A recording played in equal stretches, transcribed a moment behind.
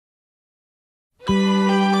Met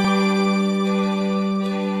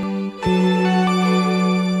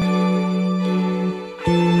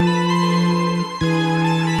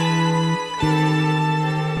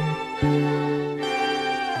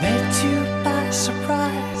you by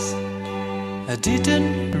surprise. I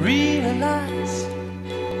didn't realize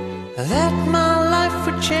that my life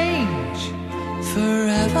would change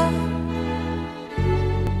forever.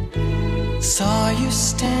 Saw you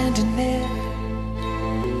standing there,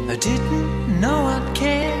 I didn't know I'd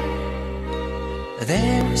care.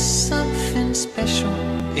 There was something special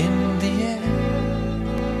in the air.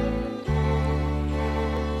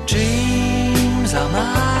 Dreams are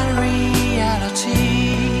my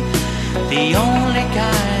reality, the only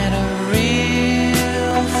kind of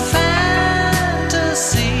real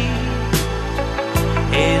fantasy.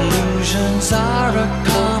 Illusions are a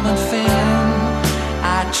common thing.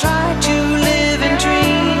 I try to live in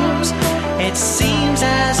dreams. It seems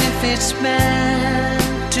as if it's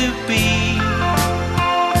meant to be.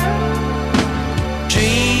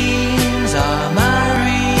 Dreams are my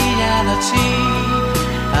reality,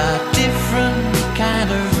 a different kind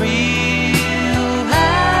of reality.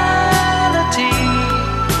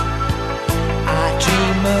 I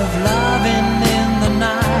dream of loving in the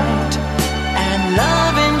night, and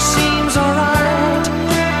loving seems alright,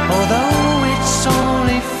 although it's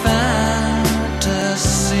only fantasy.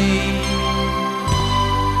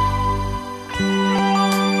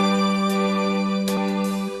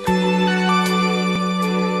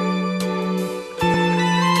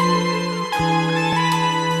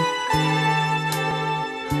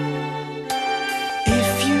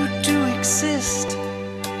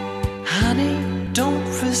 Honey, don't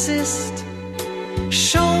resist.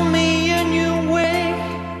 Show me a new way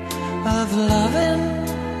of loving.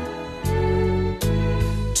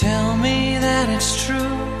 Tell me that it's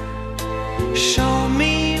true. Show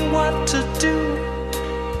me what to do.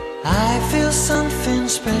 I feel something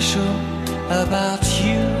special about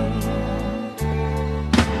you.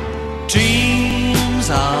 Dreams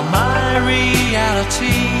are my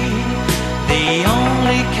reality, the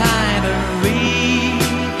only kind of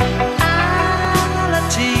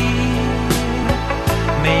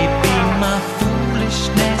maybe my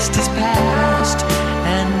foolishness is past,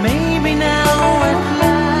 and maybe now at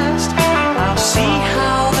last I'll see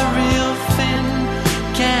how the real thing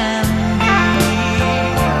can be.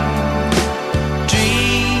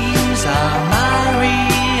 Dreams are my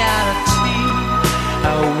reality,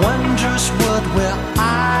 a wondrous world where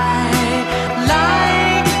I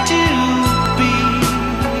like to be.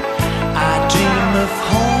 I dream of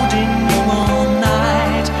holding you all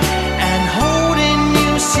night, and holding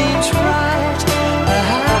you seems right.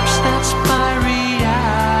 Perhaps that's my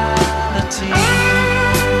reality.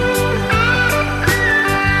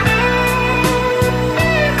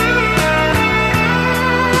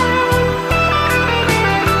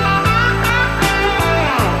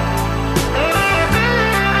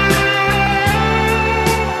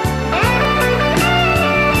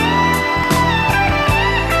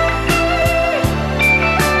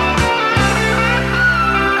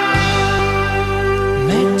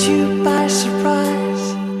 By surprise,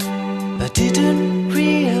 I didn't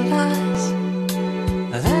realize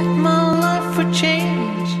that my life would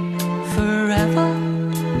change forever.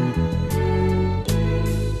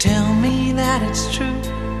 Tell me that it's true.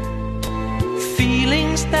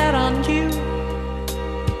 Feelings that are new.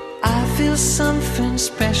 I feel something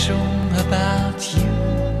special about you.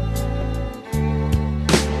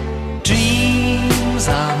 Dreams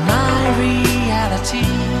are my reality,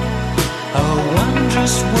 a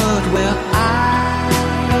wondrous world where